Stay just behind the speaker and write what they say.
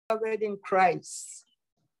beloved in Christ.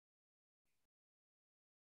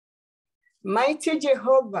 Mighty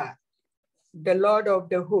Jehovah, the Lord of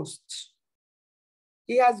the hosts,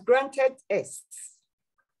 he has granted us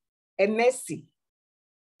a mercy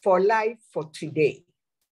for life for today.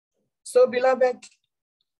 So, beloved,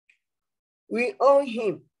 we owe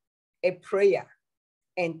him a prayer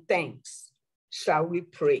and thanks. Shall we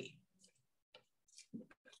pray?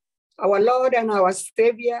 Our Lord and our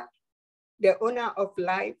Savior, the owner of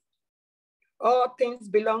life, all things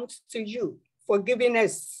belong to you for giving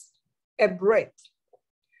us a breath.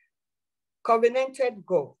 Covenanted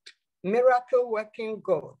God, miracle working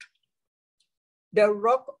God, the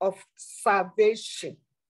rock of salvation.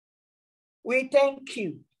 We thank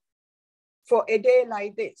you for a day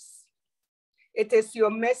like this. It is your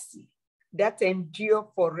mercy that endures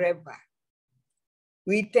forever.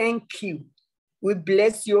 We thank you. We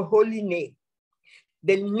bless your holy name.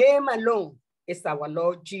 The name alone is our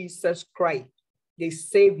Lord Jesus Christ, the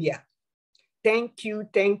Savior. Thank you,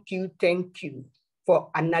 thank you, thank you for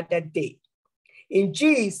another day. In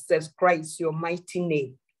Jesus Christ, your mighty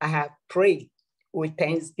name, I have prayed with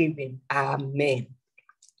thanksgiving. Amen.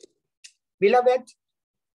 Beloved,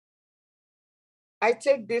 I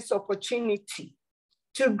take this opportunity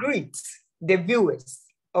to greet the viewers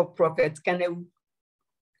of Prophet Kenneth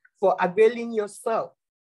for availing yourself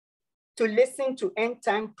to listen to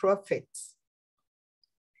end-time prophets,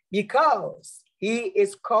 because he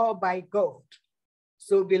is called by God.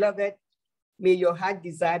 So, beloved, may your heart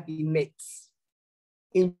desire be met.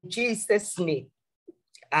 In Jesus' name,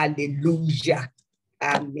 hallelujah,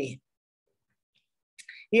 amen.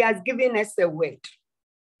 He has given us a word,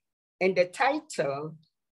 and the title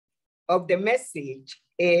of the message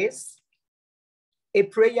is A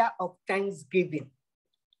Prayer of Thanksgiving.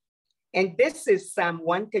 And this is Psalm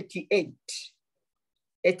 138.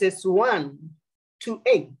 It is 1 to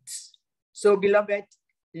 8. So, beloved,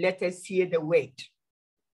 let us hear the word.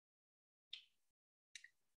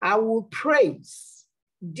 I will praise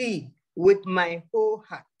thee with my whole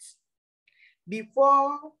heart.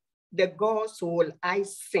 Before the gods will I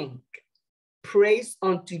sing praise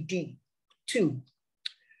unto thee. 2,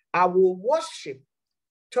 I will worship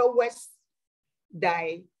towards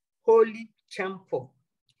thy holy temple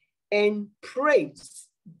and praise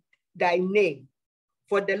thy name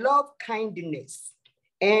for the love kindness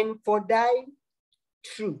and for thy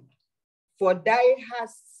truth. For thou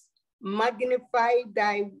hast magnified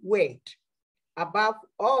thy word above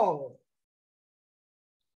all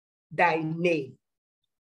thy name.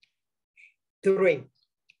 3,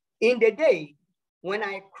 in the day when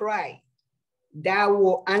I cry, thou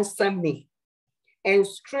wilt answer me and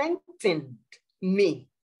strengthen me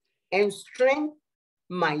and strengthen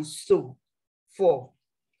my soul. 4,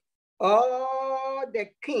 all the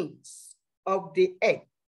kings of the earth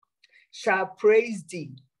shall praise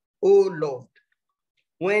thee, O Lord,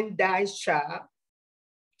 when thou shalt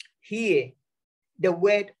hear the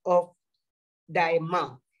word of thy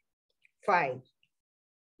mouth. 5,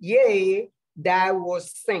 yea, thou wilt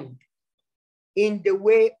sing in the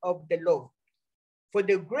way of the Lord, for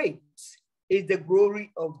the great is the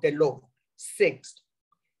glory of the Lord. 6,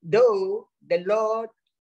 though the Lord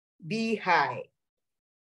be high,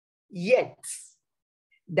 yet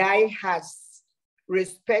thou hast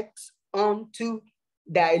respect unto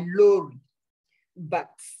thy glory,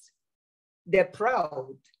 but the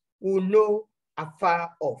proud will know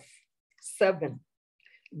afar off. 7,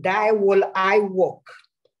 thou will I walk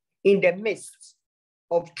in the midst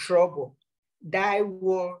of trouble. Thou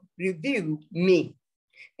will reveal me,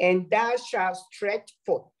 and thou shalt stretch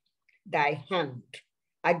forth thy hand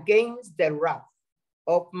against the wrath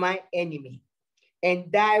of my enemy,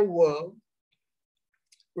 and thy will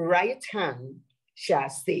right hand shall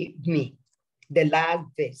save me. The last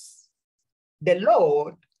verse. The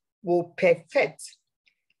Lord will perfect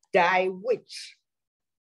thy which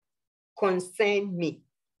concern me.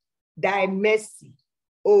 Thy mercy,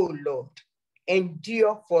 O Lord,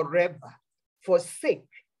 endure forever. Forsake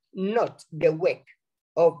not the work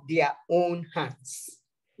of their own hands.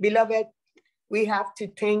 Beloved, we have to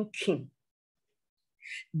thank him.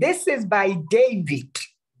 This is by David.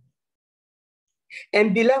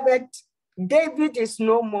 And beloved, David is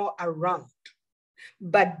no more around.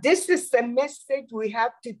 But this is a message we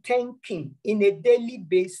have to thank him in a daily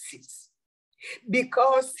basis,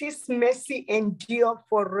 because his mercy endures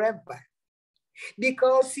forever,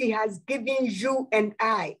 because he has given you and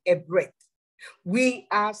I a breath. We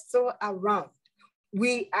are still around.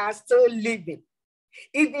 We are still living.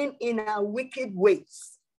 Even in our wicked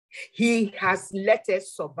ways, he has let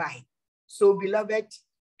us survive. So, beloved,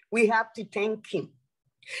 we have to thank him.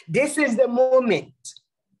 This is the moment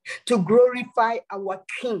to glorify our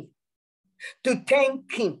King, to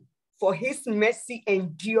thank him for his mercy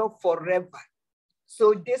endure forever.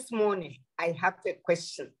 So this morning, I have a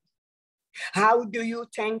question. How do you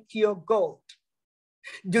thank your God?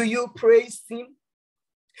 Do you praise him?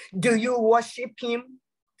 Do you worship him?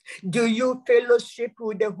 Do you fellowship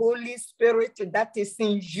with the Holy Spirit that is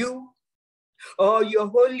in you? Or your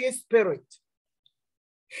Holy Spirit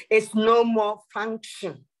is no more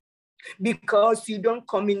function because you don't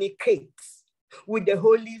communicate with the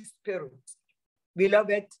Holy Spirit?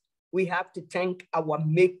 Beloved, we have to thank our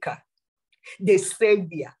Maker, the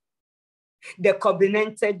Savior, the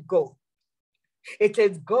covenanted God. It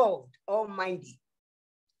is God Almighty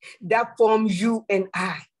that formed you and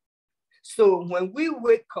I. So when we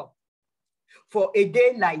wake up for a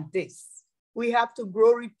day like this, we have to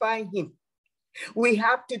glorify him. We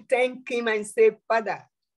have to thank him and say, Father,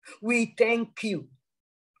 we thank you,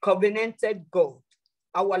 covenanted God,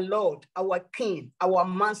 our Lord, our King, our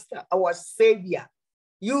Master, our Savior.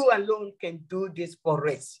 You alone can do this for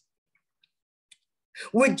us.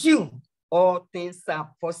 With you, all things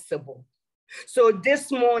are possible. So this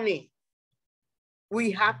morning,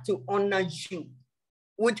 we have to honor you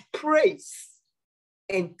with praise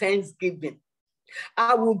and thanksgiving.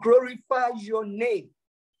 I will glorify your name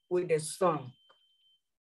with a song.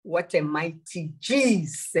 What a mighty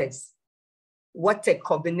Jesus. What a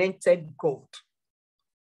covenanted God.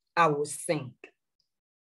 I will sing.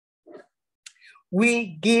 We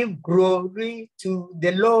give glory to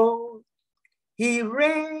the Lord. He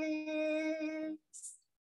reigns.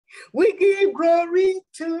 We give glory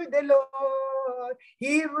to the Lord.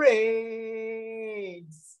 He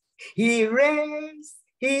reigns. He reigns.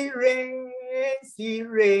 He reigns. He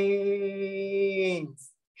reigns.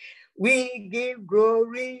 We give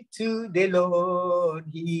glory to the Lord.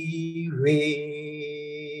 He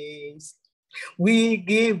reigns. We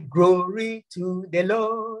give glory to the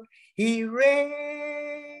Lord. He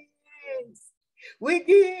reigns. We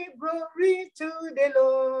give glory to the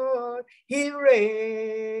Lord. He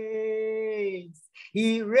reigns.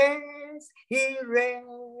 He reigns. He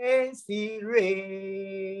reigns. He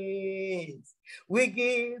reigns. We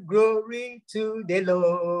give glory to the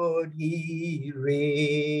Lord. He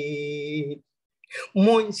reigns.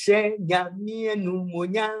 Monshe nyamienu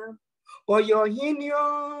monyam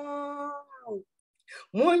oyohinyo.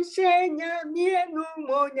 Monshe nyamienu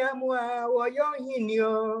monyam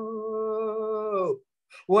oyohinyo.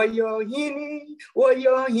 Oyohini,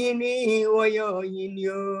 oyohini,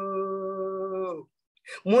 oyohinyo.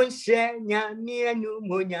 Monshe nyamienu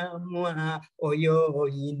monyam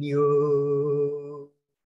oyohinyo.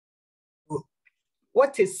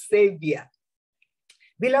 What a Savior.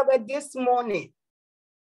 Beloved, this morning,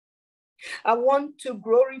 I want to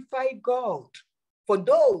glorify God for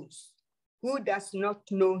those who does not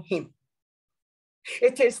know him.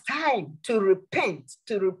 It is time to repent,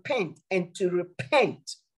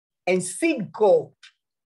 and seek God,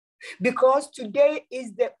 because today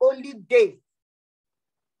is the only day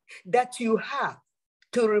that you have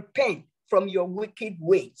to repent from your wicked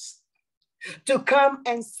ways, to come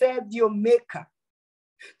and serve your Maker.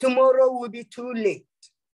 Tomorrow will be too late.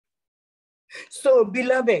 So,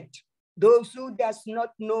 beloved, those who does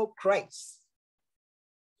not know Christ,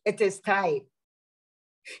 it is time.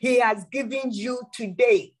 He has given you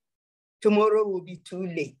today. Tomorrow will be too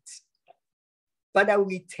late. Father,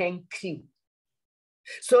 we thank you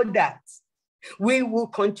so that we will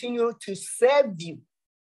continue to serve you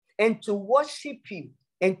and to worship you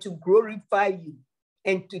and to glorify you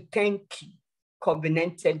and to thank you,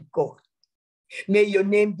 covenanted God. May your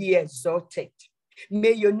name be exalted.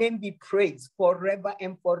 May your name be praised forever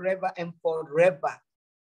and forever and forever.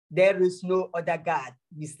 There is no other God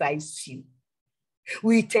besides you.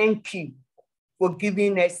 We thank you for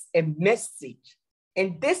giving us a message.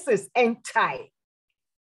 And this is end time.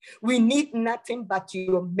 We need nothing but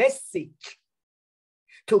your message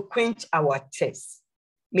to quench our thirst.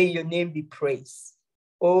 May your name be praised.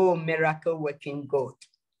 Oh, miracle working God.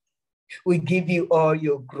 We give you all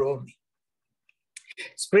your glory.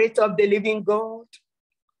 Spirit of the living God,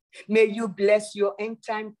 may you bless your end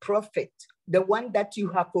time prophet, the one that you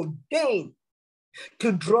have ordained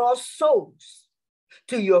to draw souls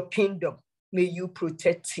to your kingdom. May you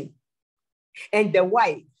protect him and the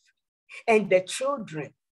wife and the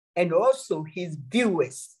children and also his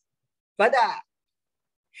viewers. Father,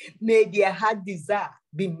 may their heart desire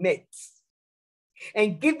be met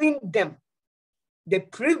and giving them the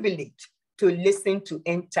privilege to listen to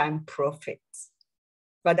end time prophets.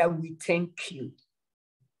 Father, we thank you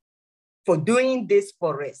for doing this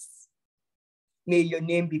for us. May your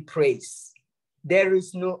name be praised. There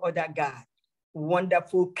is no other God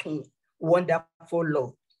wonderful King, wonderful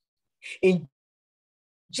Lord. In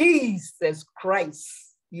Jesus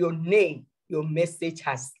Christ, your name, your message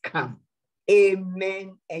has come.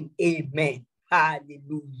 Amen and amen.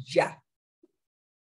 Hallelujah.